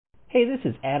Hey, this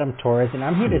is Adam Torres, and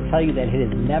I'm here to tell you that it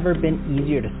has never been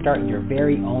easier to start your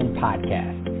very own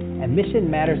podcast. At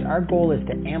Mission Matters, our goal is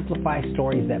to amplify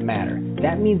stories that matter.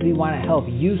 That means we want to help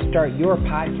you start your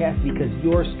podcast because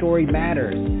your story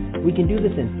matters. We can do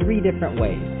this in 3 different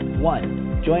ways.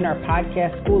 1, join our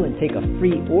podcast school and take a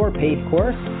free or paid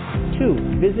course.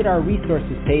 2, visit our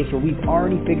resources page where we've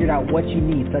already figured out what you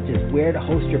need, such as where to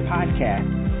host your podcast.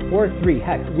 Or 3,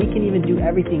 heck, we can even do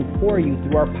everything for you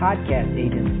through our podcast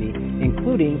agency,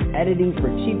 including editing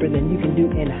for cheaper than you can do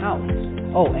in-house.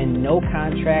 Oh, and no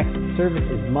contracts,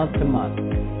 services month to month.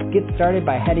 Get started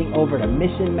by heading over to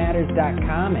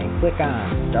missionmatters.com and click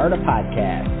on Start a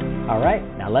Podcast. All right,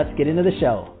 now let's get into the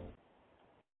show.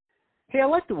 Hey, I'd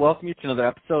like to welcome you to another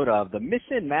episode of the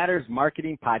Mission Matters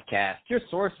Marketing Podcast, your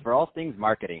source for all things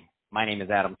marketing. My name is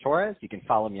Adam Torres. You can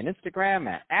follow me on Instagram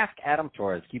at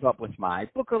AskAdamTorres. Keep up with my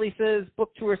book releases,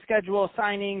 book tour schedule,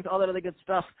 signings, all that other good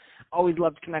stuff. Always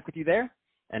love to connect with you there.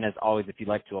 And as always, if you'd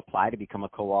like to apply to become a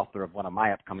co-author of one of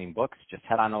my upcoming books, just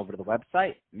head on over to the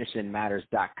website,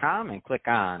 missionmatters.com, and click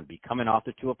on Become an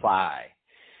Author to apply.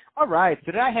 All right,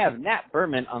 so today I have Nat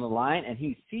Berman on the line, and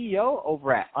he's CEO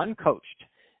over at Uncoached.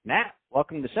 Nat,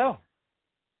 welcome to the show.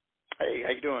 Hey,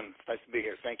 how you doing? It's nice to be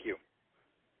here. Thank you.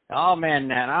 Oh, man,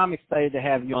 Nat, I'm excited to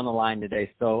have you on the line today.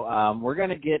 So we're going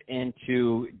to get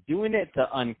into doing it the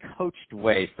uncoached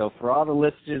way. So for all the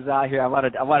listeners out here, I want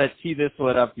to tee this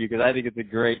one up for you because I think it's a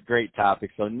great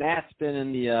topic. So Nat's been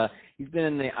in he's been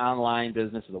in the online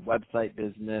business or the website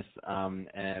business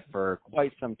for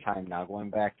quite some time now, going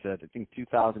back to, I think,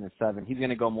 2007. He's going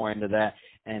to go more into that.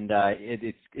 And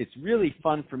it's really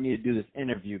fun for me to do this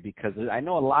interview because I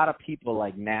know a lot of people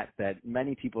like Nat that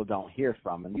many people don't hear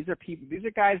from. And these are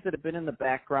guys that have been in the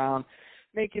background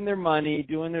making their money,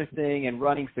 doing their thing, and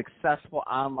running successful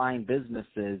online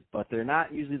businesses, but they're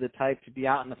not usually the type to be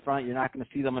out in the front. You're not going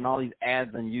to see them in all these ads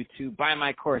on YouTube, buy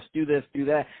my course, do this, do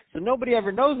that. So nobody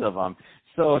ever knows of them.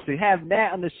 So to have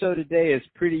Nat on the show today is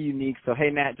pretty unique. So,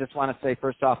 hey, Nat, just want to say,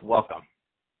 first off, welcome.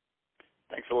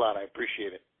 Thanks a lot. I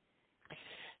appreciate it.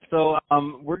 So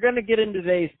we're going to get into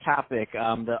today's topic,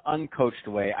 the uncoached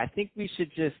way. I think we should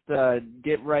just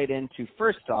get right into,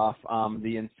 first off,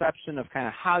 the inception of kind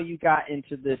of how you got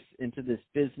into this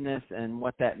business and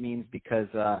what that means, because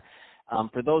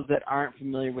for those that aren't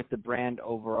familiar with the brand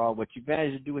overall, what you've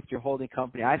managed to do with your holding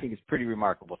company, I think is pretty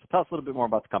remarkable. So tell us a little bit more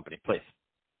about the company, please.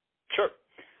 Sure.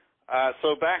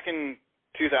 So back in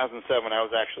 2007, I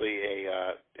was actually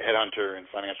a headhunter in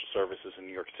financial services in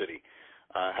New York City.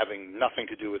 Having nothing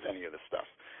to do with any of this stuff.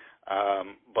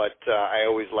 But I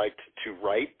always liked to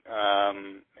write,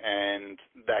 and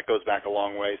that goes back a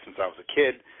long way since I was a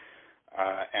kid.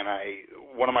 And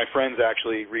one of my friends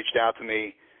actually reached out to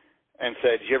me and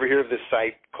said, "Did you ever hear of this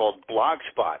site called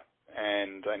Blogspot?"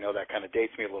 And I know that kind of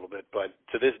dates me a little bit, but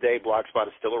to this day, Blogspot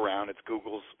is still around. It's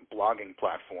Google's blogging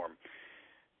platform.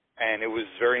 And it was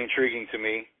very intriguing to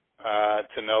me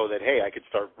to know that, hey, I could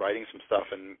start writing some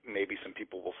stuff and maybe some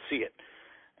people will see it.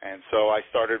 And so I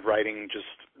started writing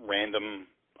just random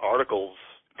articles,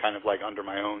 kind of like under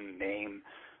my own name.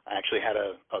 I actually had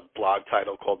a blog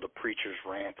title called The Preacher's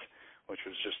Rant, which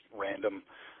was just random.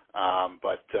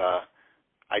 But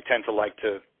I tend to like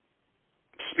to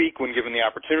speak when given the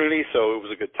opportunity, so it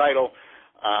was a good title.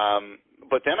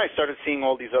 But then I started seeing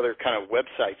all these other kind of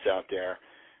websites out there.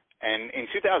 And in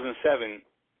 2007,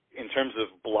 in terms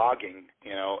of blogging,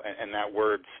 and that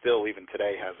word still even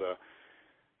today has a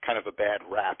kind of a bad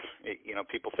rap.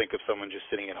 People think of someone just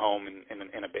sitting at home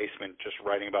in a basement just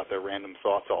writing about their random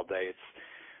thoughts all day.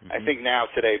 I think now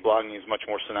today blogging is much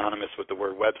more synonymous with the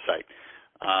word website.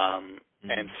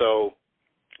 And so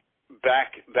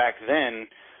back then,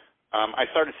 I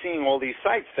started seeing all these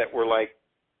sites that were like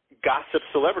gossip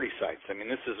celebrity sites. I mean,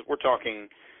 we're talking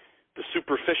the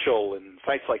Superficial and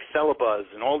sites like Celebuzz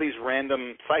and all these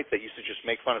random sites that used to just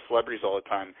make fun of celebrities all the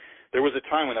time. There was a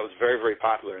time when that was very, very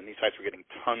popular, and these sites were getting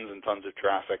tons and tons of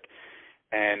traffic.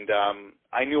 And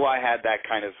I knew I had that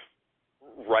kind of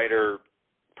writer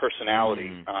personality.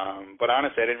 But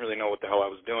honestly, I didn't really know what the hell I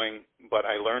was doing. But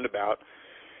I learned about,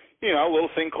 a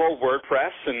little thing called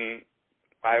WordPress, and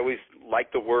I always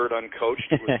liked the word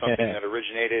uncoached. It was something that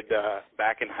originated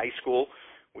back in high school.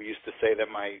 We used to say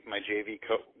that my JV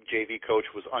coach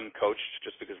was uncoached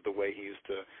just because of the way he used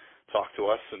to talk to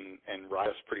us and ride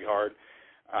us pretty hard.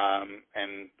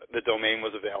 And the domain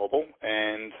was available,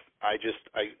 and I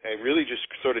really just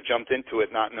sort of jumped into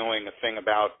it not knowing a thing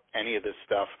about any of this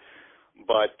stuff.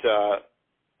 But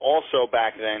also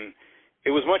back then,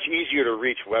 it was much easier to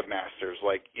reach webmasters.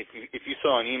 Like if you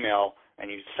saw an email and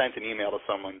you sent an email to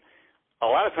someone, a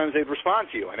lot of times they'd respond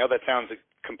to you. I know that sounds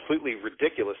completely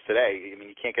ridiculous today. I mean,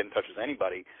 you can't get in touch with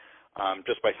anybody.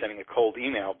 just by sending a cold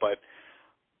email. But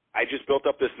I just built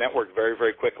up this network very,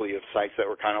 very quickly of sites that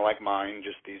were kind of like mine,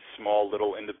 just these small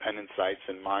little independent sites,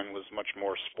 and mine was much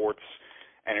more sports,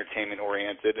 entertainment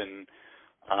oriented. And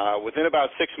within about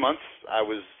 6 months, I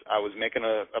was making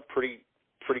a pretty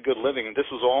good living. And this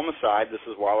was all on the side. This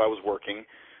is while I was working.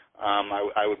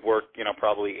 I would work,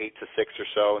 probably 8 to 6 or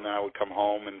so, and then I would come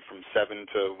home, and from 7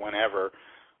 to whenever,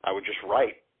 I would just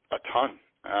write a ton.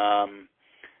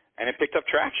 And it picked up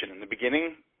traction. In the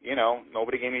beginning,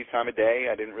 nobody gave me time of day.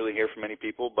 I didn't really hear from many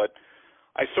people, but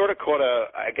I sort of caught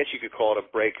I guess you could call it a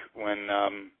break when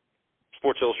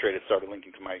Sports Illustrated started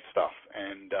linking to my stuff,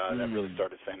 and that really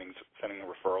started sending the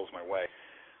referrals my way.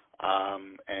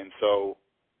 And so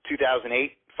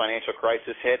 2008, financial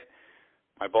crisis hit.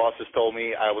 My bosses told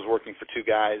me I was working for two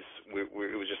guys. It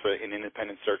was just an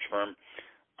independent search firm.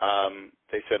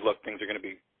 They said, look, things are going to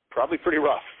be probably pretty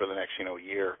rough for the next,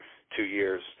 year, 2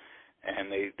 years. And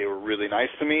they were really nice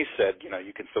to me, said,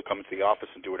 you can still come into the office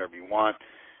and do whatever you want.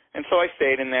 And so I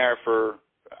stayed in there for,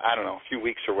 I don't know, a few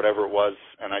weeks or whatever it was,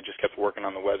 and I just kept working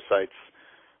on the websites.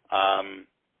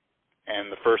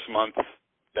 And the first month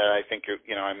that I think,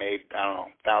 I made, I don't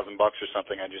know, $1,000 or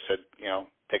something, I just said,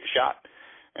 take a shot.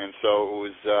 And so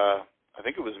it was, I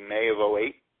think it was May of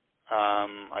 2008.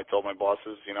 I told my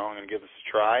bosses, I'm going to give this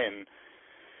a try, and,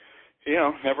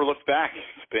 never looked back.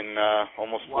 It's been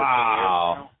almost 14 years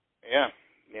now.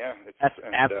 Yeah. That's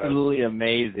absolutely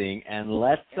amazing. And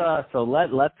let's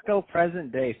go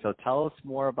present day. So tell us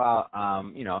more about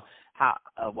how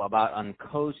about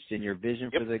Uncoached and your vision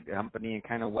for the company and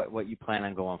kind of what you plan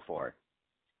on going forward.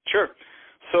 Sure.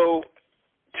 So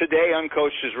today,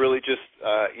 Uncoached is really just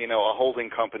a holding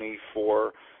company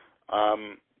for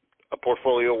a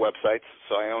portfolio of websites.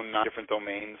 So I own 9 different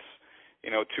domains.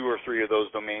 2 or 3 of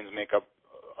those domains make up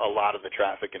a lot of the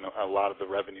traffic and a lot of the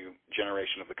revenue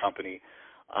generation of the company.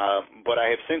 But I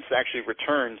have since actually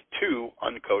returned to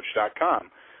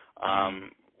Uncoached.com,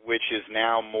 which is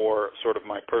now more sort of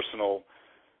my personal,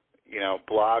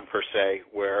 blog per se,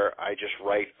 where I just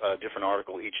write a different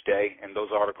article each day, and those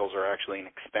articles are actually an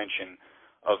extension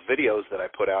of videos that I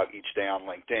put out each day on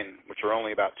LinkedIn, which are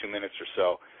only about 2 minutes or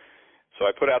so. So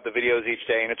I put out the videos each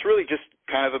day, and it's really just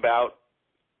kind of about,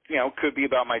 could be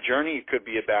about my journey. It could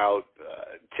be about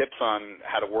tips on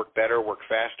how to work better, work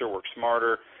faster, work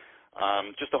smarter,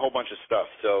 just a whole bunch of stuff.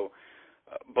 So,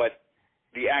 but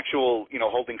the actual,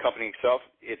 holding company itself,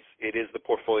 it is the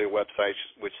portfolio websites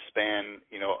which span,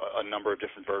 a number of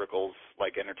different verticals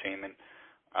like entertainment,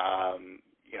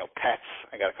 pets.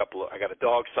 I got a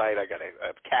dog site. I got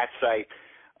a cat site,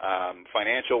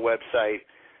 financial website,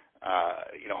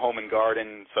 home and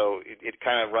garden. So it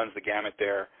kind of runs the gamut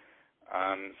there.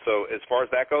 So as far as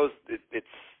that goes,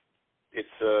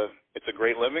 it's a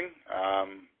great living.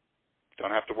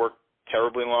 Don't have to work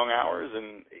terribly long hours,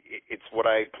 and it's what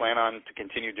I plan on to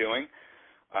continue doing.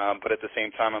 But at the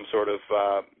same time, I'm sort of,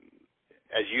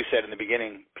 as you said in the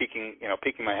beginning, peeking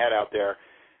my head out there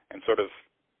and sort of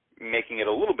making it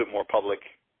a little bit more public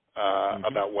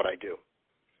about what I do.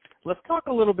 Let's talk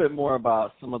a little bit more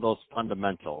about some of those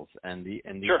fundamentals and the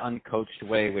Sure. Uncoached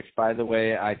Way, which, by the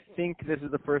way, I think this is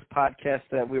the first podcast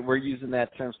that we're using that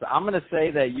term. So I'm going to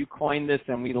say that you coined this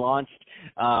and we launched,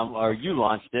 or you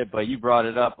launched it, but you brought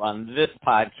it up on this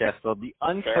podcast. So the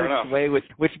Uncoached Way,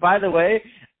 which, by the way,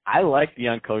 I like the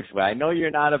Uncoached Way. I know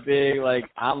you're not a big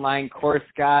online course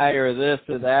guy or this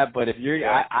or that, but if you're,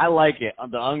 I like it.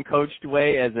 The Uncoached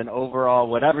Way as an overall,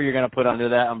 whatever you're going to put under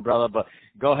that umbrella. But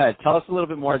go ahead, tell us a little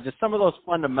bit more, just some of those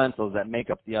fundamentals that make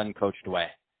up the Uncoached Way.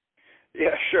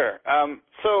 Yeah, sure.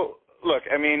 So look,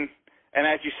 I mean, and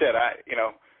as you said,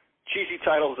 cheesy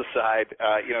titles aside,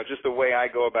 just the way I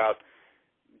go about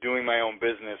doing my own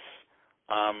business,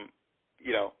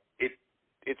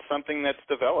 it's something that's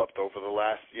developed over the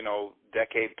last,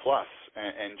 decade plus,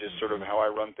 and just sort of how I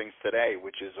run things today,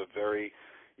 which is a very,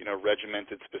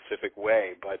 regimented, specific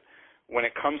way. But when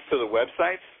it comes to the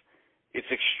websites, it's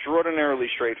extraordinarily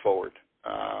straightforward.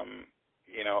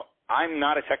 I'm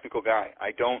not a technical guy.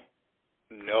 I don't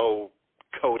know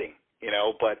coding,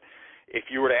 but if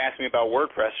you were to ask me about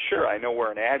WordPress, sure, I know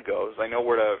where an ad goes. I know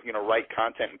where to, write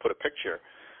content and put a picture.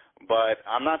 But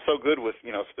I'm not so good with,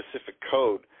 specific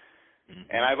code.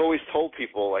 And I've always told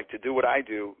people, to do what I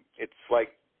do, it's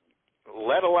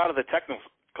let a lot of the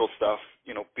technical stuff,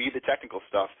 be the technical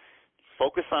stuff.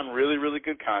 Focus on really, really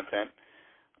good content,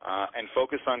 and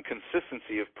focus on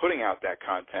consistency of putting out that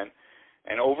content.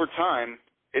 And over time,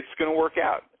 it's going to work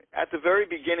out. At the very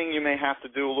beginning, you may have to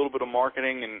do a little bit of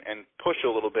marketing and push a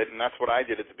little bit, and that's what I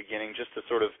did at the beginning, just to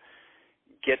sort of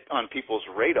get on people's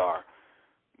radar.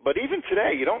 But even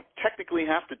today, you don't technically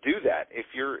have to do that. If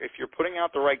you're putting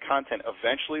out the right content,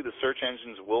 eventually the search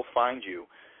engines will find you,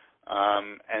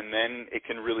 and then it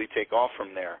can really take off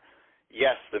from there.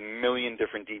 Yes, the million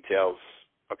different details,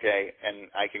 okay, and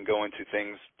I can go into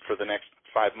things for the next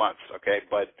 5 months, okay,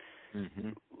 but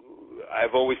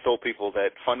I've always told people that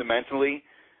fundamentally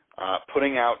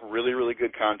putting out really, really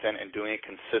good content and doing it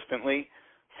consistently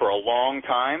for a long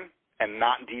time and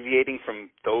not deviating from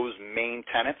those main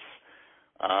tenets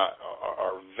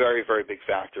are a very, very big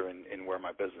factor in where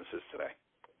my business is today.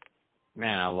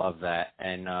 Man, I love that.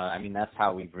 And, I mean, that's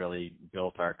how we've really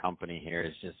built our company here,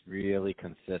 is just really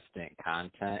consistent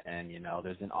content. And, you know,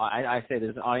 I say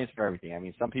there's an audience for everything. I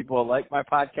mean, some people like my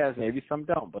podcast, maybe some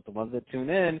don't, but the ones that tune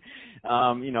in,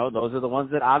 you know, those are the ones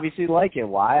that obviously like it.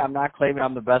 Why? I'm not claiming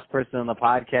I'm the best person on the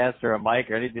podcast or a mic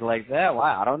or anything like that.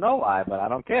 Why? I don't know why, but I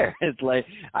don't care. It's like,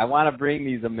 I want to bring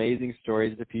these amazing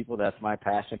stories to people. That's my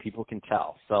passion. People can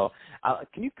tell. So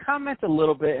can you comment a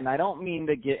little bit? And I don't mean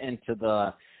to get into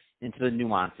the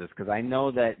nuances, because I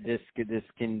know that this is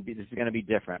going to be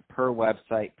different per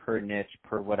website, per niche,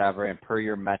 per whatever, and per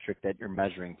your metric that you're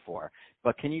measuring for.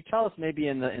 But can you tell us maybe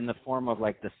in the form of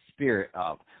like the spirit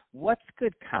of what's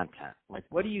good content? Like,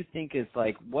 what do you think is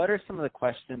like, what are some of the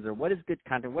questions, or what is good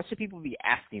content? What should people be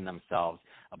asking themselves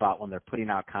about when they're putting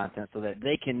out content so that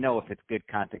they can know if it's good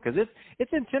content? Because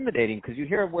it's intimidating, because you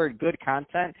hear a word good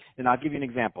content, and I'll give you an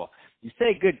example. You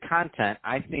say good content,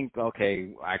 I think,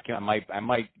 okay, I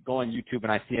might go on YouTube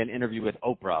and I see an interview with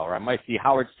Oprah, or I might see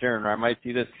Howard Stern, or I might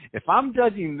see this. If I'm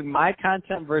judging my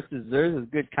content versus theirs as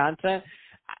good content,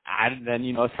 then,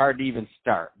 you know, it's hard to even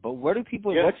start. But what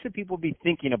should people be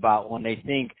thinking about when they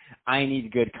think I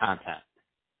need good content?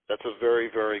 That's a very,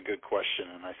 very good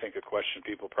question, and I think a question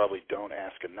people probably don't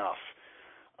ask enough,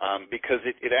 because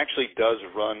it actually does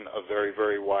run a very,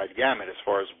 very wide gamut as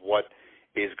far as what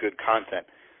is good content.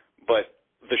 But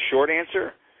the short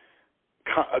answer,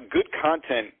 a good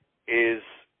content is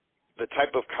the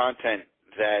type of content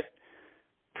that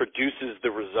produces the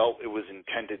result it was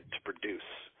intended to produce,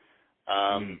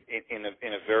 in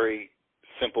a very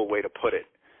simple way to put it.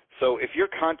 So if your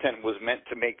content was meant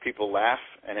to make people laugh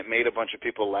and it made a bunch of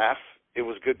people laugh, it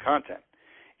was good content.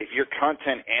 If your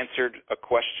content answered a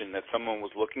question that someone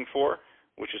was looking for,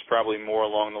 which is probably more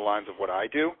along the lines of what I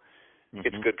do,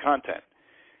 it's good content.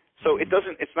 So it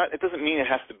doesn't mean it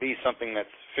has to be something that's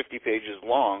 50 pages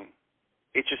long.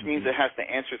 It just means it has to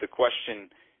answer the question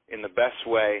in the best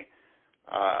way,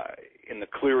 in the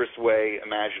clearest way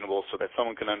imaginable, so that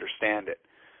someone can understand it.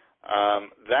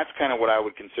 That's kind of what I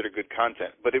would consider good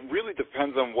content. But it really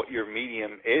depends on what your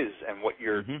medium is and what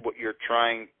you're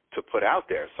trying to put out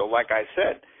there. So, like I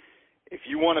said, if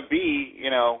you want to be,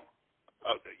 a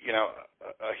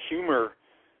humor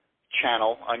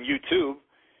channel on YouTube,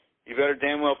 you better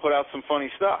damn well put out some funny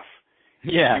stuff.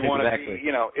 Yeah, if you want exactly.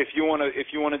 if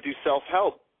you want to do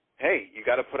self-help, hey, you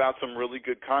got to put out some really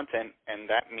good content, and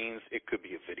that means it could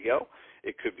be a video,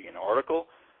 it could be an article,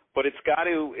 but it's got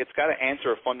to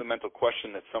answer a fundamental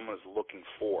question that someone is looking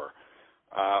for.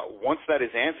 Once that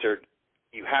is answered,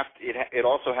 it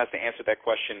also has to answer that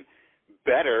question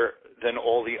better than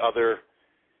all the other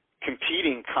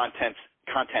competing content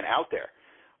out there.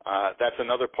 That's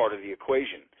another part of the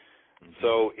equation.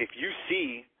 So if you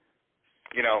see,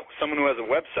 someone who has a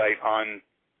website on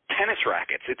tennis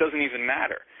rackets, it doesn't even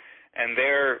matter, and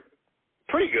they're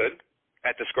pretty good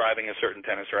at describing a certain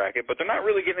tennis racket, but they're not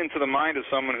really getting into the mind of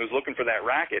someone who's looking for that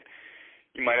racket,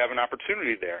 you might have an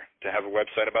opportunity there to have a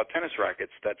website about tennis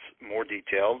rackets that's more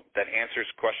detailed, that answers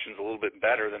questions a little bit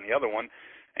better than the other one,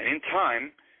 and in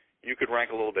time, you could rank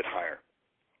a little bit higher.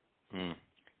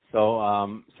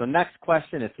 So next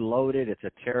question, it's loaded. It's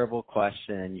a terrible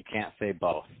question, and you can't say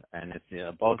both. And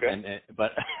it's both. Okay.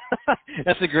 But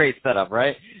that's a great setup,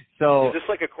 right? So is this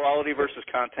like a quality versus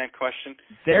content question?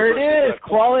 There it is.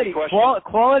 Quality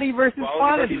versus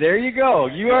quantity. There you go.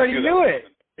 You already knew it.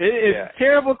 It's a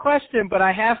terrible question, but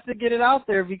I have to get it out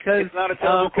there because it's not a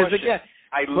terrible question. Again,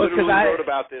 I literally wrote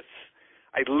about this.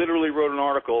 I literally wrote an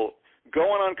article. Go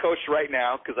on Uncoached right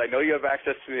now because I know you have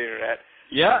access to the internet.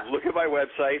 Yeah. Look at my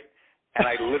website, and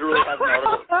I literally have an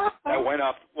article that went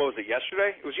up, what was it,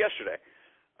 yesterday? It was yesterday.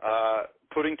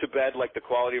 Putting to bed like the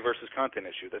quality versus content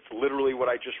issue. That's literally what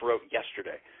I just wrote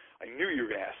yesterday. I knew you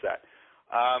were going to ask that.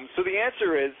 So the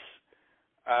answer is,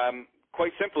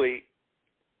 quite simply,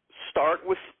 start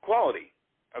with quality,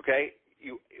 okay?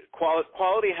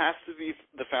 Quality has to be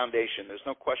the foundation. There's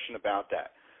no question about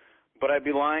that. But I'd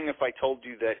be lying if I told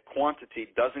you that quantity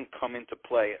doesn't come into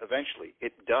play eventually.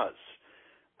 It does.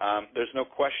 There's no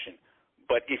question.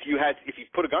 But if you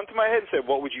put a gun to my head and said,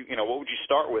 what would you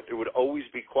start with? It would always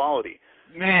be quality.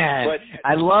 Man,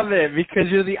 I love it because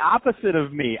you're the opposite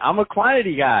of me. I'm a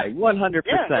quantity guy, 100%.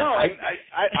 Yeah, no, I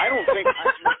don't think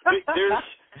there's.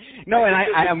 No, and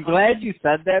I'm glad you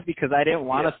said that because I didn't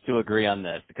want us to agree on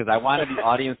this because I wanted the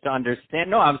audience to understand.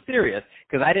 No, I'm serious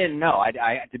because I didn't know.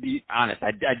 I to be honest,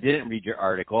 I didn't read your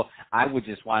article. I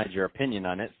just wanted your opinion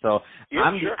on it. So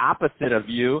I'm the opposite of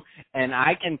you, and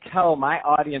I can tell my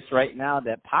audience right now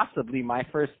that possibly my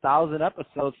first 1,000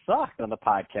 episodes sucked on the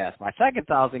podcast. My second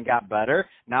 1,000 got better.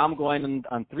 Now I'm going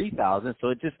on 3,000. So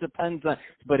it just depends on.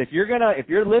 But if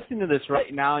you're listening to this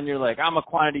right now and you're like, I'm a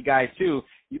quantity guy too.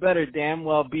 You better damn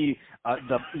well be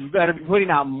you better be putting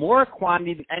out more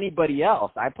quantity than anybody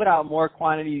else. I put out more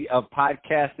quantity of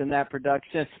podcasts in that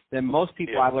production than most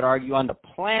people, I would argue, on the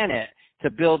planet to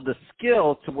build the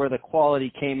skill to where the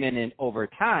quality came in over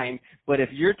time. But if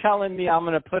you're telling me I'm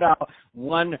going to put out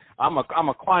I'm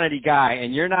a quantity guy,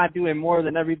 and you're not doing more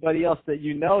than everybody else that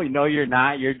you know you're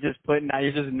not. You're just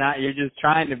you're just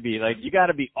trying to be. Like, you got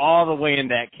to be all the way in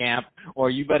that camp, or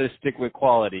you better stick with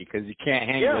quality because you can't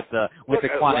hang with the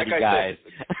quantity guys.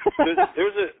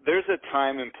 There's a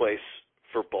time and place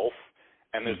for both,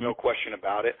 and there's no question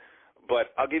about it.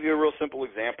 But I'll give you a real simple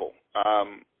example.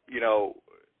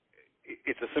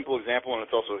 It's a simple example, and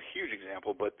it's also a huge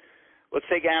example, but let's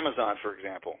take Amazon, for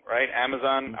example, right?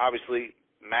 Amazon, obviously,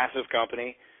 massive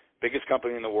company, biggest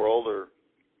company in the world, or,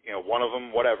 one of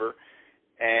them, whatever.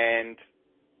 And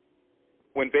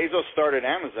when Bezos started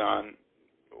Amazon,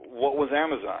 what was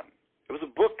Amazon? It was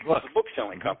a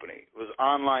book-selling company. It was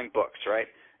online books, right?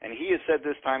 And he has said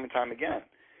this time and time again.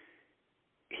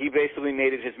 He basically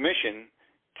made it his mission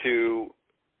to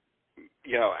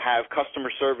have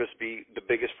customer service be the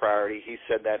biggest priority. He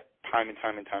said that time and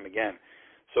time and time again.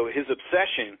 So his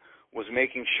obsession was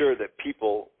making sure that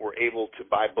people were able to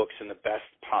buy books in the best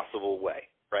possible way,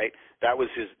 right? That was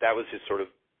his sort of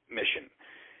mission.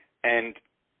 And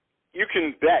you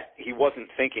can bet he wasn't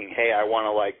thinking, hey, I want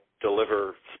to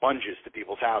deliver sponges to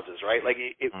people's houses, right? Like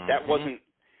that wasn't.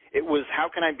 It was, how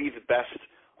can I be the best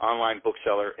online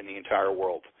bookseller in the entire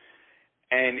world?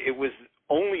 And it was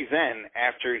only then,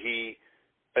 after he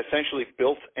essentially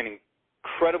built an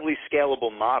incredibly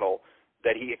scalable model,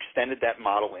 that he extended that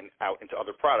model out into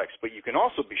other products. But you can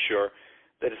also be sure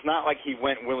that it's not like he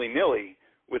went willy-nilly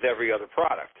with every other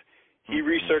product. He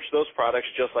researched those products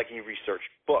just like he researched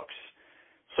books.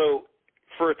 So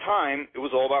for a time, it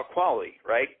was all about quality,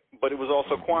 right? But it was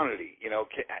also quantity.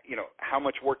 How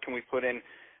much work can we put in?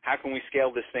 How can we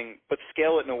scale this thing? But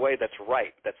scale it in a way that's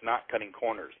right, that's not cutting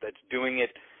corners, that's doing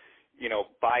it,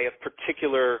 by a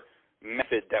particular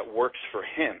method that works for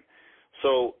him.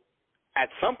 So at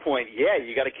some point, you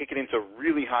got to kick it into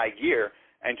really high gear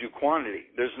and do quantity.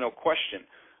 There's no question.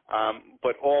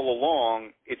 But all along,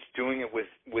 it's doing it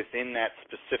within that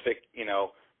specific,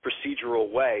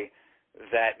 procedural way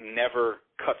that never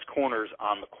cuts corners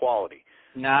on the quality.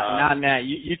 Nat,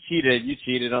 you cheated. You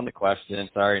cheated on the question.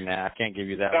 Sorry, Nat, I can't give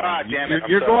you that one. Damn it!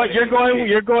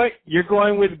 You're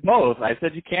going with both. I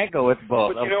said you can't go with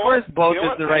both. Of course, both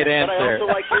is the right answer.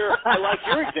 But I like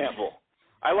your example.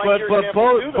 I like your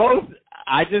example too, both.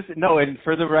 And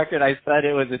for the record, I said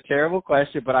it was a terrible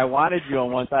question, but I wanted you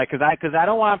on one side because I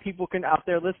don't want people out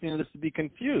there listening to this to be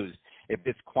confused. If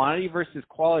it's quantity versus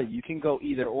quality, you can go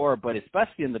either or, but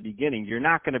especially in the beginning, you're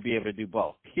not going to be able to do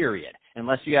both, period,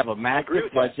 unless you have a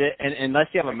massive budget, and unless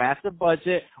you have a massive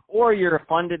budget, or you're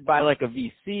funded by like a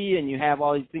VC and you have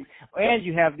all these things, and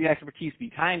you have the expertise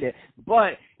behind it.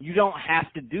 But you don't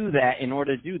have to do that in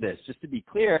order to do this. Just to be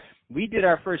clear, we did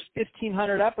our first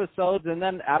 1,500 episodes, and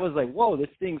then I was like, whoa, this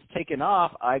thing's taking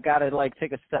off. I got to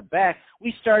take a step back.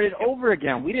 We started over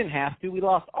again. We didn't have to. We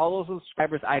lost all those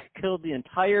subscribers. I killed the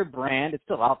entire brand. It's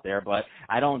still out there, but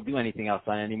I don't do anything else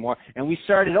on it anymore. And we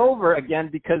started over again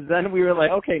because then we were like,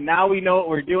 okay, now we know what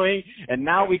we're doing, and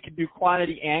now we can do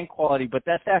quantity and quality. But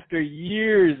that's after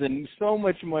years and so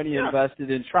much money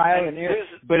invested in trial and error.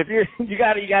 But if you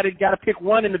got to pick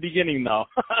one in the beginning though,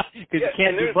 because you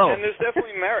can't do both. And there's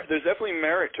definitely merit. There's definitely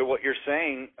merit to what you're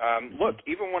saying. Look,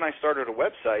 even when I started a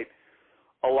website,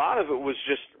 a lot of it was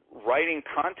just writing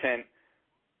content,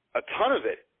 a ton of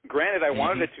it. Granted, I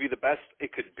wanted it to be the best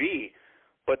it could be,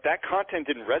 but that content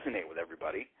didn't resonate with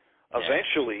everybody.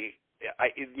 Eventually,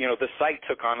 the site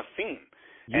took on a theme.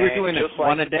 You were doing it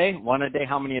one a day? One a day?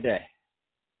 How many a day?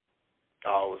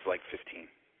 Oh, it was like 15.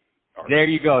 There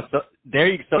you go. There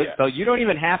you go. So you don't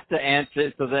even have to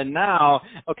answer. So then now,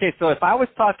 okay, so if I was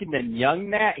talking to young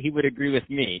Nat, he would agree with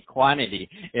me, quantity.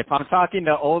 If I'm talking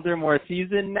to older, more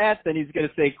seasoned Nat, then he's going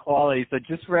to say quality. So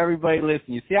just for everybody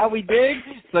listening, you see how we dig?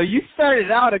 So you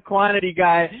started out a quantity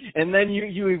guy, and then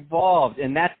you evolved,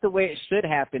 and that's the way it should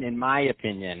happen, in my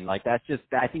opinion. Like I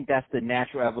think that's the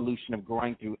natural evolution of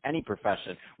growing through any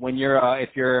profession. When if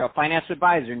you're a financial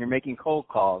advisor and you're making cold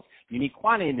calls, you need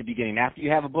quantity in the beginning. After you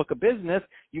have a book of business,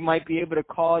 you might be able to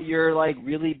call your like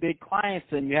really big clients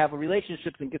and you have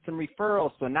relationships and get some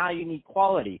referrals. So now you need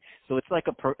quality. So it's like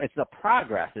it's a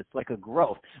progress. It's like a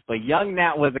growth. But young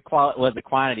Nat was a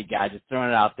quantity guy, just throwing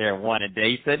it out there one a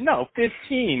day. He said, no,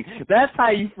 15. That's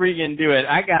how you freaking do it.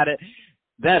 I got it.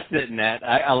 That's it, Nat.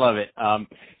 I love it.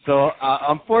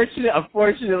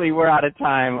 Unfortunately, we're out of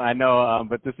time. I know,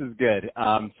 but this is good.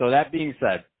 So that being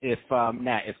said, if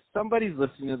Nat, if somebody's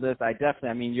listening to this,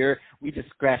 we just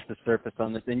scratched the surface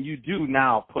on this, and you do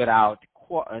now put out.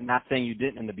 Not saying you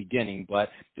didn't in the beginning, but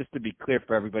just to be clear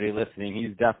for everybody listening,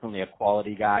 he's definitely a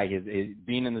quality guy. He's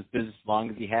been in this business as long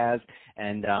as he has,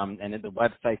 and at the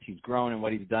websites he's grown and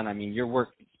what he's done. I mean, your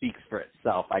work speaks for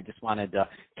itself. I just wanted to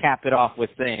cap it off with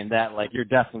saying that, like, you're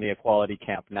definitely a quality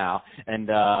camp now. And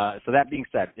so that being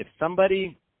said, if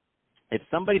somebody's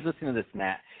listening to this,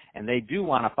 Nat, and they do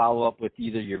want to follow up with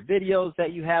either your videos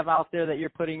that you have out there that you're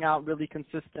putting out really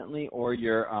consistently, or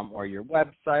your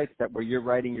websites where you're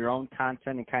writing your own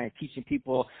content and kind of teaching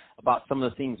people about some of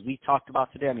the things we talked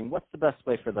about today, I mean, what's the best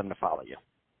way for them to follow you?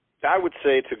 I would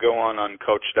say to go on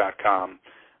Uncoached.com.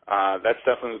 That's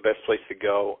definitely the best place to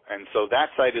go. And so that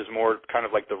site is more kind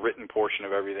of like the written portion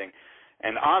of everything.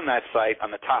 And on that site,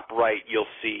 on the top right, you'll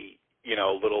see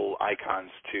little icons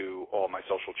to all my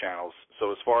social channels.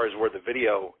 So as far as where the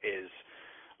video is,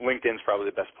 LinkedIn's probably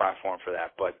the best platform for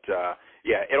that. But,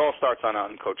 it all starts on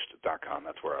Uncoached.com.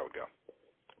 That's where I would go.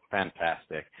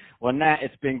 Fantastic. Well, Nat,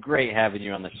 it's been great having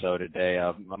you on the show today.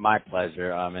 My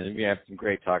pleasure. And we have some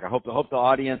great talk. I hope the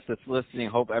audience that's listening,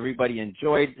 hope everybody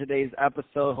enjoyed today's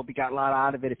episode. Hope you got a lot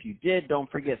out of it. If you did,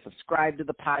 don't forget, subscribe to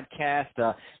the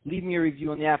podcast. Leave me a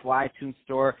review on the Apple iTunes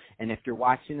Store. And if you're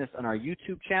watching this on our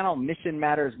YouTube channel, Mission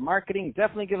Matters Marketing,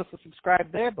 definitely give us a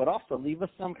subscribe there, but also leave us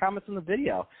some comments in the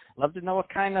video. Love to know what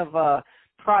kind of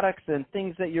products and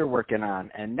things that you're working on.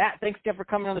 And Nat, thanks again for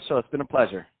coming on the show. It's been a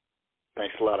pleasure.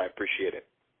 Thanks a lot. I appreciate it.